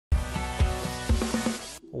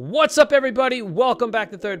What's up, everybody? Welcome back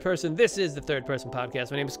to Third Person. This is the Third Person Podcast.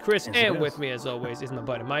 My name is Chris, and with me, as always, is my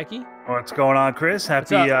buddy Mikey. What's going on, Chris?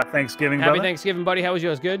 Happy Thanksgiving, Happy brother. Thanksgiving, buddy. How was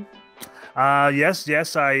yours? Good?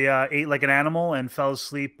 Yes. I ate like an animal and fell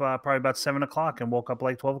asleep probably about 7 o'clock and woke up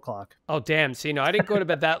like 12 o'clock. Oh, damn. See, no, I didn't go to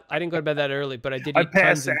bed that early, but I did eat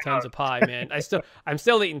tons and tons of pie, man. I'm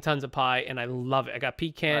still eating tons of pie, and I love it. I got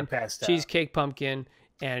pecan, cheesecake, pumpkin,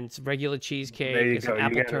 and it's regular cheesecake, and some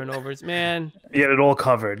apple turnovers, man. You get it all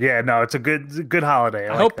covered. Yeah, no, it's a good holiday.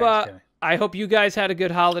 I hope you guys had a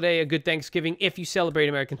good holiday, a good Thanksgiving. If you celebrate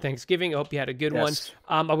American Thanksgiving, I hope you had a good one.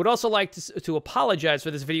 I would also like to apologize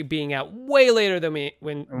for this video being out way later than we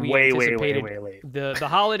anticipated. Way late. The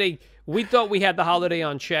holiday, we thought we had the holiday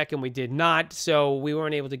on check, and we did not, so we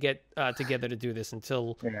weren't able to get together to do this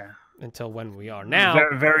until when we are now.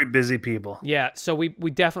 Very, very busy people. Yeah, so we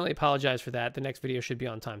definitely apologize for that. The next video should be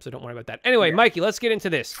on time, so don't worry about that. Anyway, Mikey, let's get into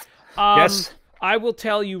this. Yes. I will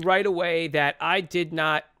tell you right away that I did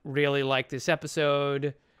not really like this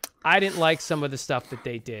episode. I didn't like some of the stuff that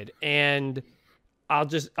they did, and I'll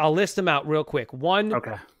list them out real quick. One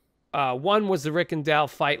was the Rick and Daryl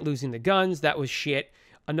fight losing the guns. That was shit.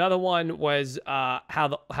 Another one was how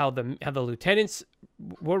the lieutenants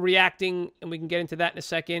were reacting, and we can get into that in a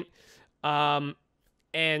second. Yeah,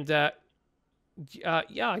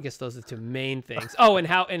 I guess those are the two main things. Oh, and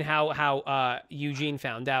how Eugene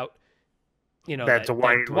found out, that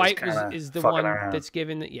Dwight is the one that's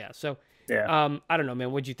given it. Yeah. So, I don't know,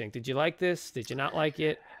 man. What'd you think? Did you like this? Did you not like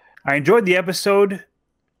it? I enjoyed the episode.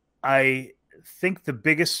 I think the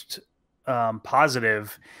biggest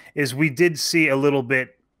positive is we did see a little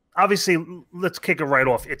bit. Obviously, let's kick it right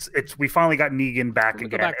off. We finally got Negan back again.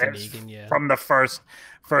 Go back to Negan, yeah. From the first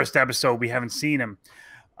episode, we haven't seen him.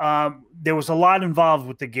 There was a lot involved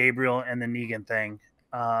with the Gabriel and the Negan thing.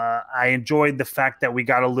 I enjoyed the fact that we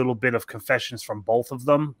got a little bit of confessions from both of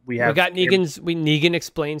them. We got Negan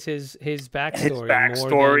explains his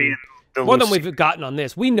backstory. More than we've gotten on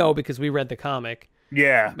this. We know because we read the comic.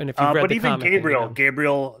 Yeah, and if you read the comic,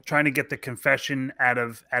 Gabriel trying to get the confession out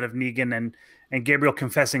of Negan and Gabriel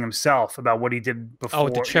confessing himself about what he did before,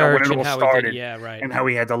 the church when it and how started, he did, and how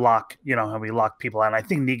he had to lock, how he locked people out. And I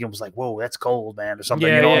think Negan was like, "Whoa, that's cold, man," or something.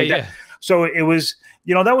 Yeah. So it was,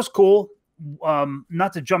 that was cool.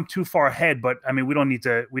 Not to jump too far ahead, but I mean, we don't need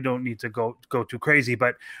to go too crazy.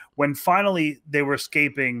 But when finally they were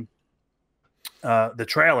escaping the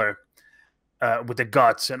trailer with the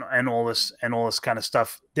guts and all this kind of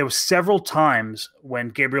stuff, there were several times when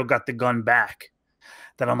Gabriel got the gun back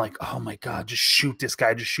that I'm like, oh my God, just shoot this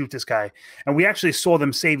guy, and we actually saw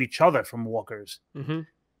them save each other from walkers.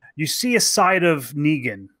 You see a side of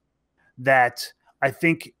Negan that I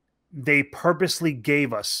think they purposely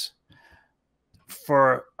gave us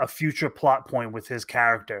for a future plot point with his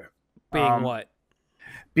character. Being what?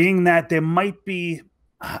 Being that there might be,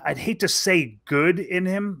 I'd hate to say good in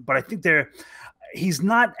him, but I think he's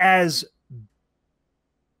not as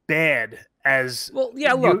bad as. Well,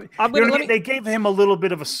 yeah. Look, they gave him a little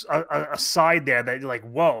bit of a side there that you're like,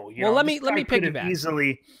 whoa. Let me piggyback.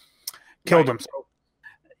 Easily killed him. So,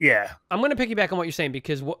 yeah, I'm going to piggyback on what you're saying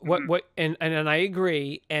because and I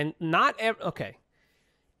agree, and not okay.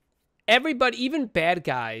 Everybody, even bad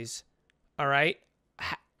guys, all right,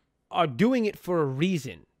 are doing it for a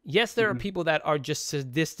reason. Yes, there are people that are just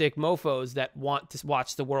sadistic mofos that want to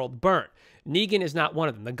watch the world burn. Negan is not one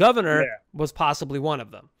of them. The governor was possibly one of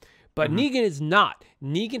them. But Negan is not.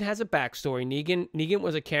 Negan has a backstory. Negan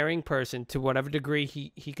was a caring person to whatever degree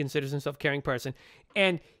he considers himself a caring person.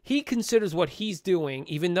 And he considers what he's doing,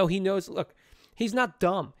 even though he knows, look, he's not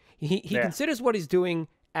dumb. He considers what he's doing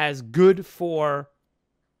as good for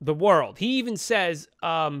the world. He even says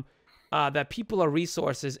that people are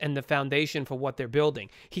resources and the foundation for what they're building.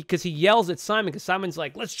 Because he yells at Simon, because Simon's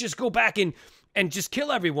like, let's just go back and just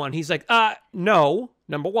kill everyone. He's like, no.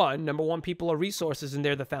 Number one, people are resources and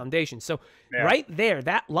they're the foundation. So right there,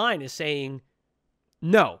 that line is saying,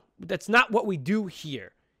 no, that's not what we do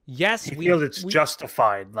here. Yes, he feels it's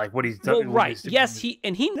justified, like what he's done. Well, right. Yes,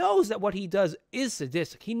 he knows that what he does is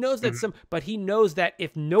sadistic. He knows that but he knows that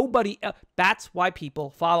if nobody else, that's why people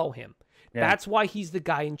follow him. Yeah. That's why he's the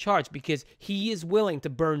guy in charge, because he is willing to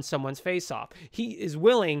burn someone's face off. He is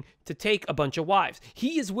willing to take a bunch of wives.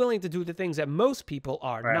 He is willing to do the things that most people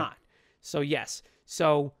are not. So yes.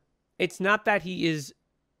 So it's not that he is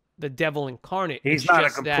the devil incarnate. He's it's not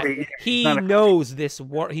just a complete. That he knows this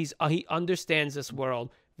world. He understands this world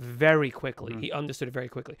very quickly. He understood it very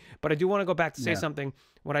quickly. But I do want to go back to say something.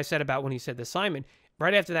 What I said about when he said to Simon.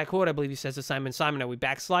 Right after that quote, I believe he says to Simon, "Simon, are we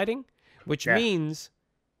backsliding?" Which means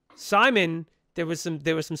Simon there was some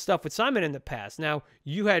stuff with Simon in the past. Now,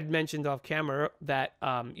 you had mentioned off camera that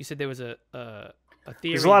you said there was a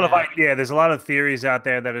theory. There's a lot of there's a lot of theories out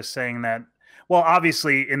there that are saying that. Well,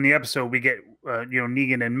 obviously, in the episode, we get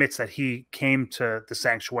Negan admits that he came to the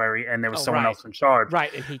sanctuary and there was someone else in charge.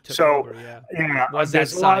 Right, and he took over. Yeah. Was that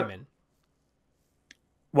Simon?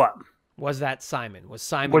 What was that? Simon was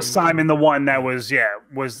Simon. Was Simon the one that was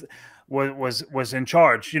in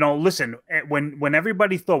charge? Listen, when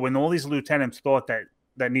everybody thought, when all these lieutenants thought that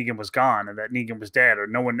Negan was gone and that Negan was dead, or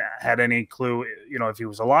no one had any clue, if he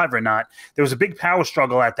was alive or not, there was a big power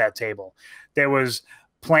struggle at that table. There was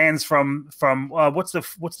plans from what's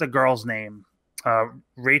the girl's name?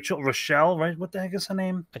 Rochelle, right? What the heck is her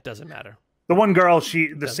name? It doesn't matter. The one girl,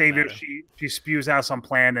 the savior, she spews out some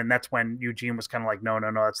plan, and that's when Eugene was kind of like, no,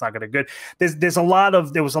 that's not going to good. There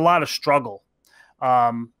was a lot of struggle,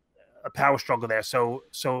 a power struggle there. So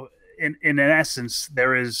in essence,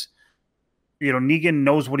 there is, Negan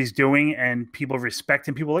knows what he's doing, and people respect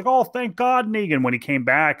him. People are like, oh, thank God, Negan, when he came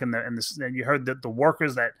back, and you heard the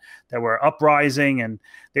workers that were uprising, and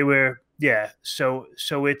they were, So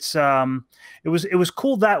it's it was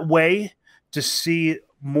cool that way to see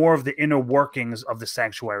more of the inner workings of the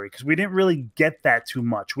sanctuary, because we didn't really get that too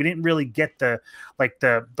much. We didn't really get the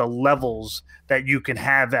levels that you can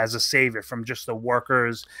have as a savior, from just the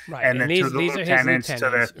workers, right, and then to the lieutenants,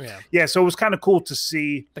 to the So it was kind of cool to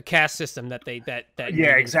see the caste system that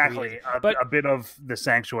exactly a bit of the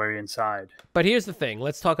sanctuary inside. But here's the thing: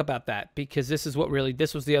 let's talk about that, because this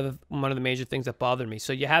was the other one of the major things that bothered me.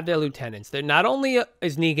 So you have their lieutenants. They're not only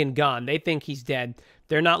is Negan gone, they think he's dead.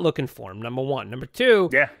 They're not looking for him, number one. Number two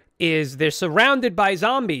is they're surrounded by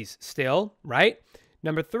zombies still, right?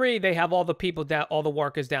 Number three, they have all the people down, all the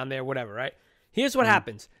workers down there, whatever, right? Here's what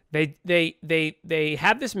happens. They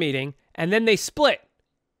have this meeting, and then they split,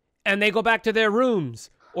 and they go back to their rooms,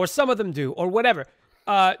 or some of them do, or whatever.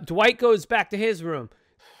 Dwight goes back to his room.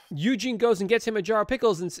 Eugene goes and gets him a jar of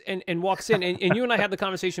pickles and walks in. And you and I had the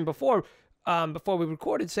conversation before we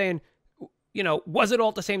recorded, saying, was it all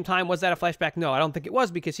at the same time? Was that a flashback? No, I don't think it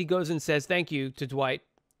was, because he goes and says thank you to Dwight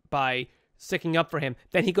by sticking up for him.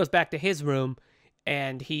 Then he goes back to his room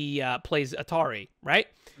and he plays Atari, right?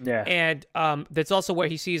 Yeah. And that's also where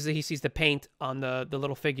he sees the paint on the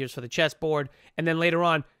little figures for the chessboard. And then later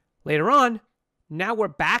on, now we're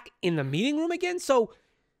back in the meeting room again. So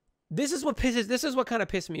this is what kind of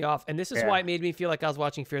pissed me off, and this is why it made me feel like I was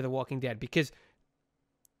watching Fear the Walking Dead, because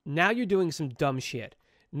now you're doing some dumb shit.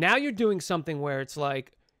 Now you're doing something where it's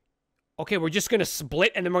like, okay, we're just gonna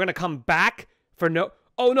split and then we're gonna come back for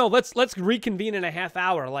let's reconvene in a half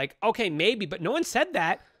hour. Like, okay, maybe, but no one said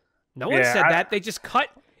that. No one said that. They just cut,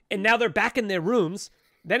 and now they're back in their rooms.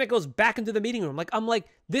 Then it goes back into the meeting room. I'm like,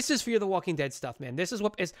 this is Fear the Walking Dead stuff, man. This is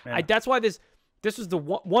what is. That's why this was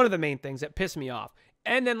one of the main things that pissed me off.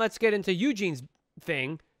 And then let's get into Eugene's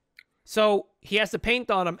thing. So he has the paint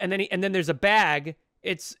on him, and then there's a bag.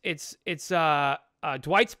 It's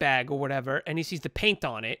Dwight's bag or whatever, and he sees the paint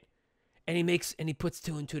on it, and he puts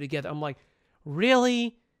two and two together. I'm like,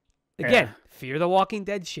 really? Again, Fear the Walking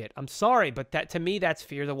Dead shit. I'm sorry, but to me, that's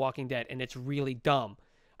Fear the Walking Dead, and it's really dumb.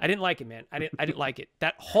 I didn't like it, man. I didn't like it.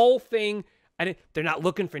 That whole thing. They're not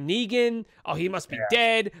looking for Negan. Oh, he must be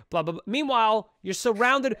dead. Blah blah blah. Meanwhile, you're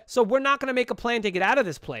surrounded, so we're not going to make a plan to get out of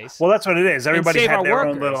this place. Well, that's what it is. Everybody had their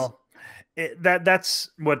own little.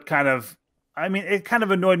 That's what kind of. I mean, it kind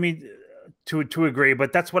of annoyed me to agree,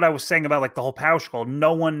 but that's what I was saying about like the whole power struggle.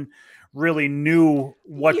 No one really knew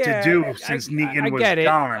what to do since Negan was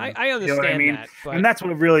gone. I understand, you know what I mean? That, and that's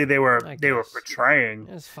what really they were portraying.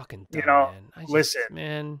 It's fucking dumb, man. Listen,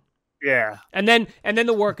 man. Yeah. And then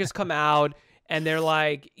the workers come out and they're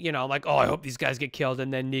like, oh, I hope these guys get killed.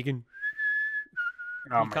 And then Negan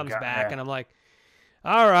comes back, and I'm like,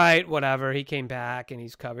 all right, whatever. He came back and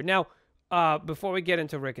he's covered. Now, before we get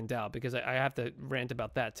into Rick and Daryl, because I have to rant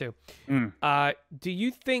about that too. Do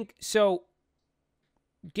you think so?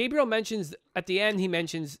 Gabriel mentions at the end, he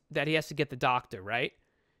mentions that he has to get the doctor, right?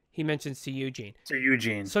 He mentions to Eugene.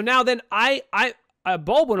 So now then a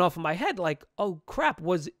bulb went off in my head, like, oh crap,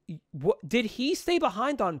 did he stay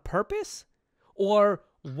behind on purpose? Or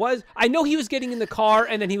I know he was getting in the car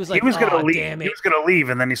and then he was like, he was gonna leave. Damn it. He was gonna leave,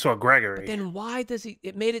 and then he saw Gregory. But then why does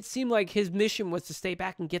it made it seem like his mission was to stay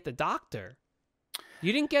back and get the doctor?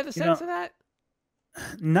 You didn't get a sense of that?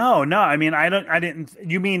 No. I mean, I didn't.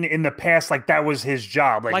 You mean in the past, like that was his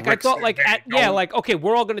job? Like I thought, like okay,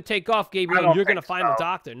 we're all gonna take off, Gabriel, and you're gonna find the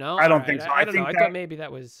doctor. No, I don't think so. I don't know. I thought maybe that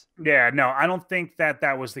was. Yeah, no, I don't think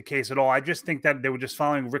that was the case at all. I just think that they were just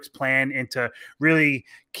following Rick's plan into really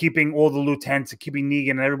keeping all the lieutenants, keeping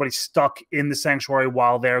Negan and everybody stuck in the sanctuary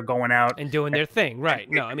while they're going out and doing their thing. Right?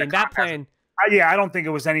 No, I mean that plan. Yeah, I don't think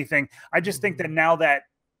it was anything. I just think that now that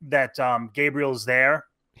Gabriel's there,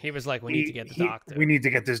 he was like, we need to get the doctor. We need to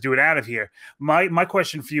get this dude out of here. My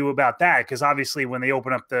question for you about that, because obviously when they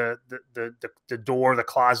open up the door, the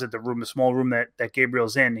closet, the room, the small room that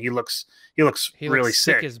Gabriel's in, he looks really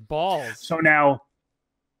sick as balls. So now,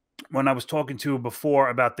 when I was talking to before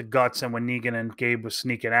about the guts, and when Negan and Gabe was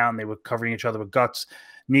sneaking out and they were covering each other with guts,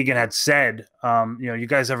 Negan had said, you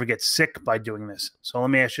guys ever get sick by doing this? So let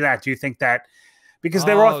me ask you that. Do you think that, because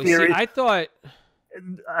there are theories. See,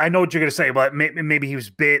 I know what you're going to say, but maybe he was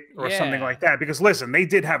bit or something like that. Because listen, they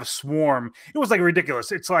did have a swarm. It was like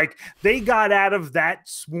ridiculous. It's like they got out of that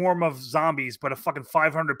swarm of zombies, but a fucking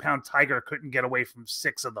 500-pound tiger couldn't get away from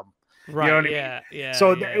 6 of them. Right? You know what I mean? Yeah.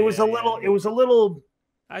 So it was a little. It was a little.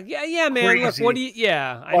 Yeah, man. Crazy. Look, what do you?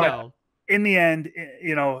 Yeah, I know. In the end,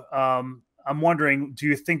 I'm wondering, do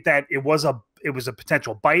you think that it was a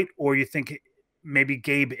potential bite, or you think maybe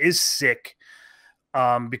Gabe is sick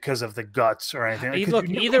because of the guts or anything? Look,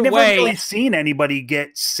 either never way, really seen anybody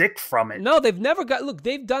get sick from it. No, they've never got. Look,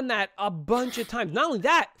 they've done that a bunch of times. Not only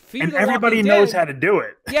that, and everybody knows how to do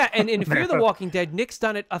it. Yeah, and in Fear the Walking Dead, Nick's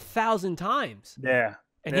done it 1,000 times. Yeah,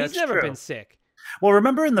 and he's never been sick. Well,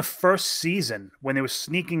 remember in the first season when they were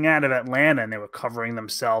sneaking out of Atlanta and they were covering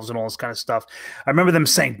themselves and all this kind of stuff? I remember them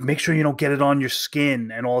saying, make sure you don't get it on your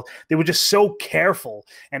skin and all. They were just so careful,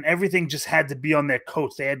 and everything just had to be on their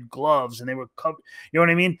coats. They had gloves and they were covered. You know what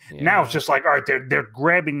I mean? Yeah. Now it's just like, all right, they're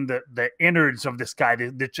grabbing the innards of this guy.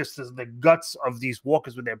 They're just the guts of these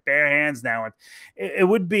walkers with their bare hands now. And it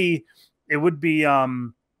would be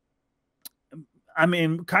I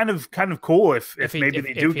mean, kind of cool if maybe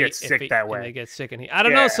they do get sick that way. They get sick, and I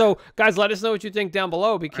don't know. So, guys, let us know what you think down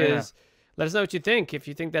below, because let us know what you think if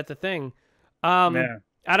you think that's a thing. I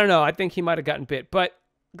don't know. I think he might have gotten bit, but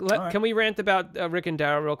can we rant about Rick and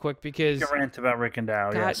Daryl real quick? Because you can rant about Rick and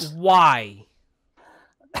Daryl. Yes. Why?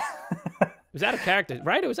 Was that a character?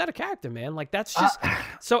 Right? It was out of character, man. Like that's just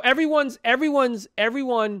so everyone.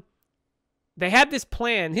 They had this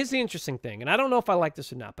plan. Here's the interesting thing, and I don't know if I like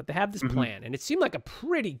this or not, but they have this plan, and it seemed like a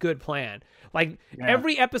pretty good plan. Like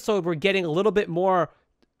every episode, we're getting a little bit more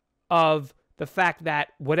of the fact that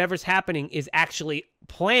whatever's happening is actually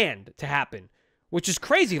planned to happen, which is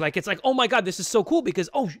crazy. Like it's like, oh my god, this is so cool because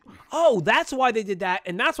oh, that's why they did that,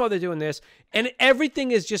 and that's why they're doing this, and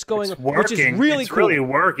everything is just going, which is really cool. Really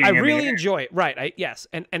working. I really enjoy it. Right? Yes,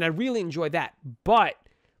 and I really enjoy that, but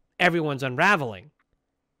everyone's unraveling.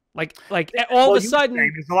 Like all of a sudden,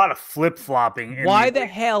 there's a lot of flip flopping. Why the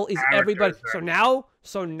hell is everybody?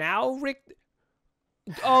 So now, Rick.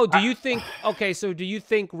 Oh, do you think? Okay, so do you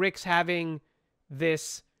think Rick's having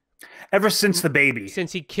this ever since the baby?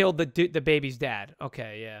 Since he killed the baby's dad.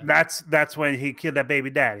 Okay, yeah. That's when he killed that baby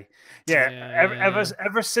daddy. Yeah.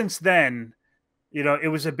 Ever since then.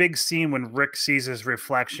 It was a big scene when Rick sees his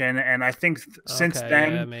reflection, and I think since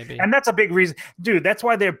then, maybe. And that's a big reason, dude. That's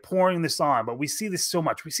why they're pouring this on. But we see this so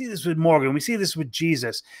much. We see this with Morgan. We see this with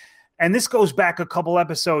Jesus, and this goes back a couple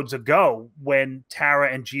episodes ago when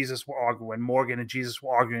Tara and Jesus were arguing, Morgan and Jesus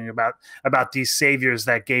were arguing about these saviors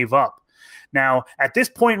that gave up. Now, at this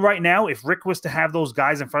point right now, if Rick was to have those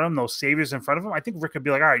guys in front of him, those saviors in front of him, I think Rick would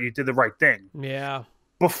be like, all right, you did the right thing. Yeah.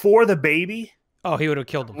 Before the baby. Oh, he would have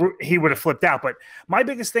killed him. He would have flipped out. But my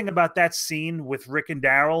biggest thing about that scene with Rick and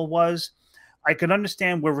Daryl was I could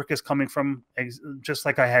understand where Rick is coming from, just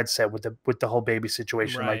like I had said with the whole baby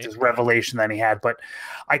situation, like this revelation that he had. But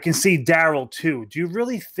I can see Daryl too. Do you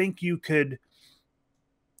really think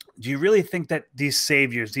that these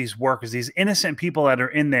saviors, these workers, these innocent people that are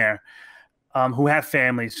in there, who have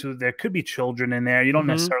families, who there could be children in there, you don't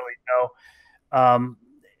necessarily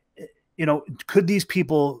know, could these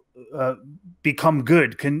people become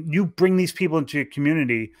good? Can you bring these people into your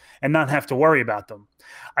community and not have to worry about them?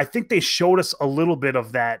 I think they showed us a little bit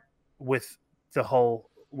of that with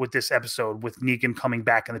this episode, with Negan coming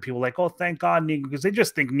back, and the people like, oh, thank God, Negan, because they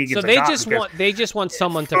just think Negan's they just want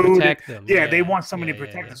someone to protect them. Yeah, they want somebody to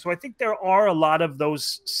protect them. So I think there are a lot of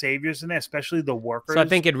those saviors in there, especially the workers. So I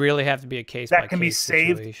think it'd really have to be a case that can be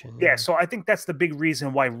saved. Situation. Yeah, so I think that's the big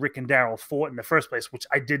reason why Rick and Daryl fought in the first place, which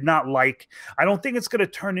I did not like. I don't think it's going to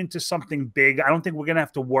turn into something big. I don't think we're going to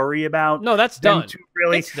have to worry about. No, that's done.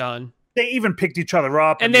 Really, it's done. They even picked each other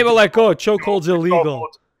up, and they were like, "Oh, chokehold's illegal."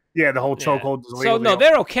 Yeah, the whole chokehold is illegal. So no,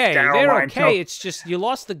 they're okay. They're okay. It's just you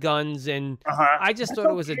lost the guns, and I just thought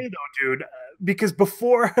it was dude. Because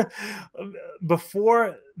before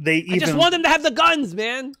they even, I just want them to have the guns,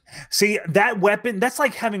 man. See that weapon? That's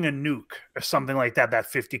like having a nuke or something like that. That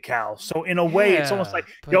 50 cal. So in a way, it's almost like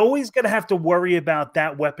you're always gonna have to worry about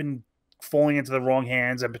that weapon falling into the wrong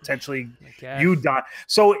hands and potentially you die.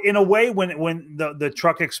 So in a way, when the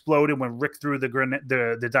truck exploded, when Rick threw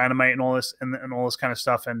the dynamite and all this and all this kind of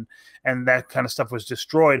stuff and that kind of stuff was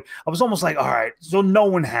destroyed, I was almost like, all right, so no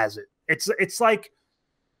one has it. It's like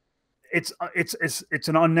it's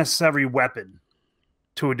an unnecessary weapon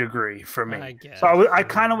to a degree for me. I guess. So I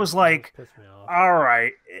kind of was like, all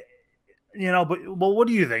right. But what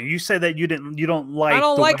do you think? You say that you don't like. I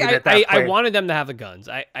don't the like. way I wanted them to have the guns.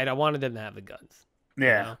 I wanted them to have the guns.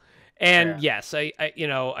 Yeah. You know? And yes, I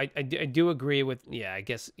do agree with. Yeah, I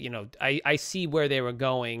guess I see where they were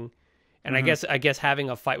going, and I guess having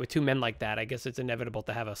a fight with two men like that, I guess it's inevitable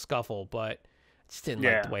to have a scuffle. But I just didn't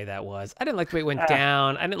like the way that was. I didn't like the way it went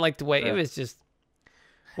down. I didn't like the way it was just.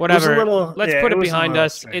 Whatever. Let's put it behind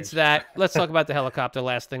us. Strange. It's that. Let's talk about the helicopter.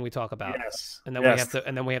 Last thing we talk about. Yes. And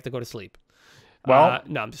then we have to go to sleep. Well,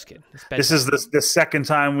 no, I'm just kidding. This is the second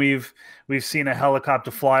time we've seen a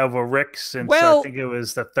helicopter fly over Rick since I think it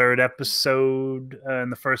was the third episode in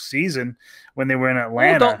the first season when they were in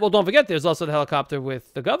Atlanta. Well, don't forget, there's also the helicopter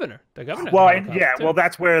with the governor. The governor. Well,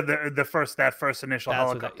 that's where that first initial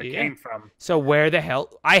helicopter came from. So where the hell?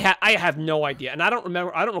 I have no idea, and I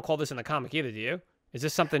don't recall this in the comic either. Do you? Is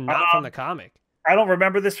this something not from the comic? I don't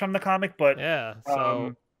remember this from the comic, but yeah.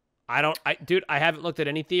 So dude, I haven't looked at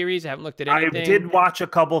any theories. I haven't looked at anything. I did watch a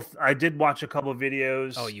couple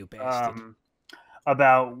videos. Oh, you bastard!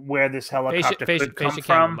 About where this helicopter could come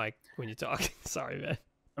from. Mic when you talk. Sorry, man.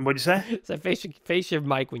 And what'd you say? So face your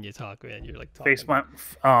mic when you talk, man. You're like talking. Face my.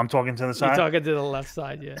 I'm talking to the side. You're talking to the left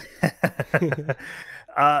side, yeah.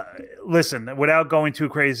 Listen, without going too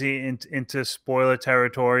crazy into spoiler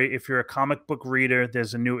territory, if you're a comic book reader,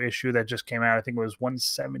 there's a new issue that just came out. I think it was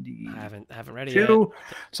 170. I haven't read it yet.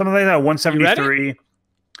 Something like that. 173.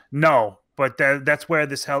 No, but that's where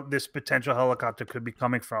this potential helicopter could be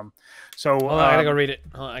coming from. So I gotta go read it.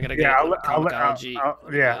 I gotta get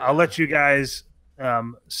I'll let you guys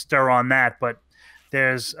stir on that. But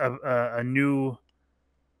there's a new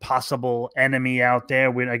possible enemy out there.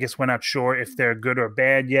 I guess we're not sure if they're good or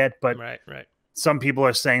bad yet, but right. Some people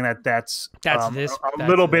are saying that's a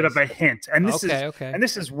little bit of a hint, and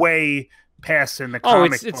this is way past in the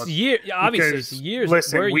comic. It's years. Obviously, it's years.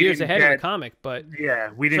 Listen, we're years ahead of the comic, but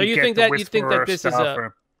we didn't. So you think that this is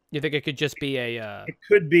a? You think it could just be a? It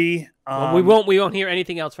could be. We won't hear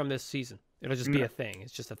anything else from this season. It'll just be a thing.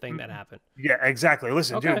 It's just a thing that happened. Yeah, exactly.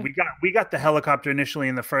 Listen, dude, we got the helicopter initially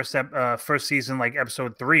in the first season, like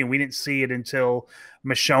episode 3, and we didn't see it until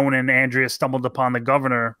Michonne and Andrea stumbled upon the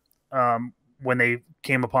governor when they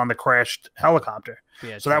came upon the crashed helicopter.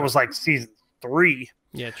 Yeah, so that was like season 3.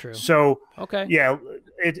 Yeah, true. So yeah,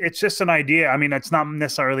 it's just an idea. I mean, it's not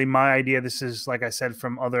necessarily my idea. This is, like I said,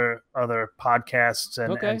 from other podcasts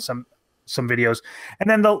and some videos. And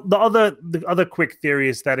then the other quick theory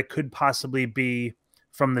is that it could possibly be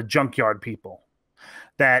from the junkyard people,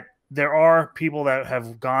 that there are people that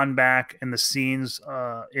have gone back in the scenes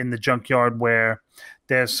in the junkyard where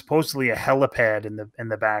there's supposedly a helipad in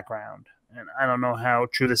the background. And I don't know how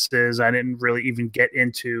true this is. I didn't really even get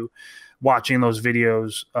into watching those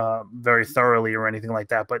videos very thoroughly or anything like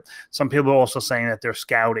that. But some people are also saying that they're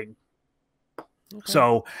scouting.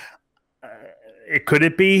 So could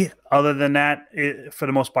it be? Other than that, for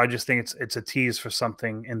the most part, I just think it's a tease for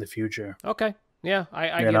something in the future. Okay, yeah,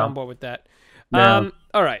 I get on board with that. Yeah.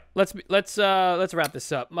 All right, let's wrap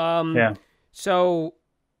this up. So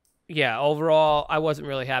yeah, overall, I wasn't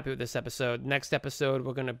really happy with this episode. Next episode,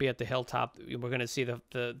 we're gonna be at the hilltop. We're gonna see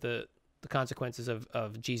the consequences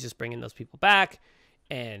of Jesus bringing those people back,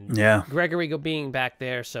 and Gregory being back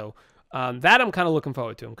there. So that I'm kind of looking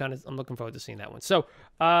forward to. I'm looking forward to seeing that one. So.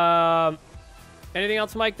 Anything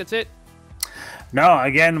else, Mike? That's it? No,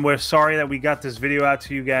 again, we're sorry that we got this video out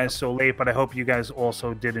to you guys so late, but I hope you guys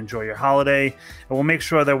also did enjoy your holiday. And we'll make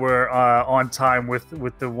sure that we're on time with the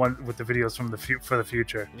videos for the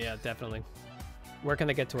future. Yeah, definitely. Where can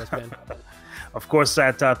they get to us, man? Of course,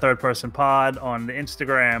 at Third Person Pod on the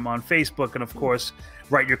Instagram, on Facebook, and of course,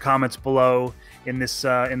 write your comments below in this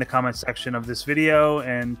in the comment section of this video,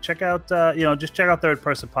 and check out just check out Third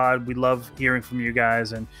Person Pod. We love hearing from you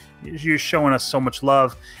guys, and you're showing us so much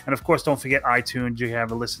love. And of course, don't forget iTunes. You have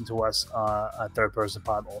to listen to us at Third Person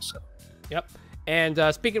Pod also. Yep. And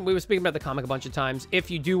we were speaking about the comic a bunch of times.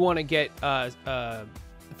 If you do want to get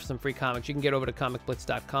some free comics, you can get over to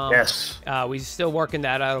comicblitz.com. Yes. We're still working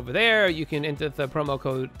that out over there. You can enter the promo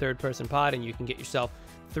code Third Person Pod, and you can get yourself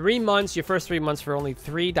 3 months, your first 3 months for only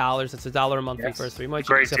 $3. That's $1 a month for your first 3 months.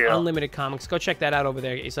 You get yourself unlimited comics. Go check that out over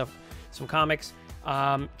there. Get yourself some comics.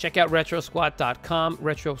 Check out retrosquat.com.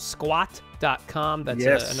 Retrosquat.com.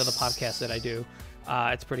 That's another podcast that I do.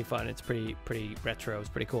 It's pretty fun. It's pretty retro. It's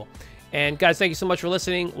pretty cool. And guys, thank you so much for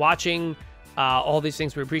listening, watching, all these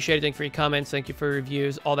things. We appreciate it. Thank you for your comments. Thank you for your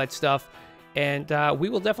reviews, all that stuff. And we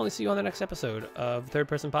will definitely see you on the next episode of Third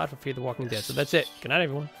Person Pod for Fear the Walking Dead. So that's it. Good night,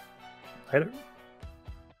 everyone. Later.